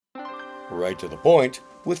Right to the point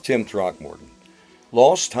with Tim Throckmorton.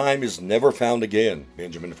 Lost time is never found again,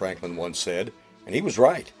 Benjamin Franklin once said, and he was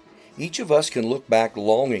right. Each of us can look back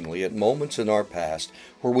longingly at moments in our past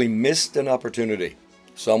where we missed an opportunity,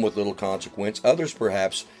 some with little consequence, others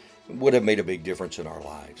perhaps would have made a big difference in our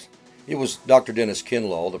lives. It was Dr. Dennis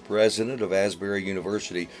Kinlaw, the president of Asbury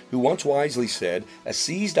University, who once wisely said, "A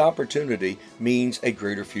seized opportunity means a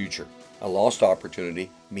greater future. A lost opportunity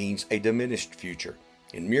means a diminished future."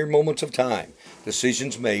 In mere moments of time,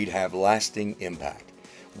 decisions made have lasting impact.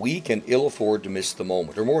 We can ill afford to miss the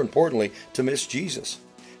moment, or more importantly, to miss Jesus.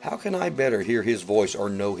 How can I better hear His voice or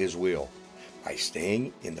know His will? By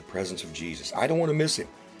staying in the presence of Jesus. I don't want to miss Him.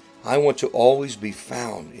 I want to always be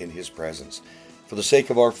found in His presence. For the sake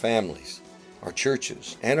of our families, our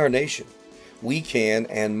churches, and our nation, we can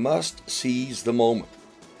and must seize the moment.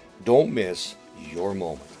 Don't miss your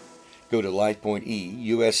moment. Go to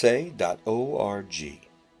lifepointusa.org.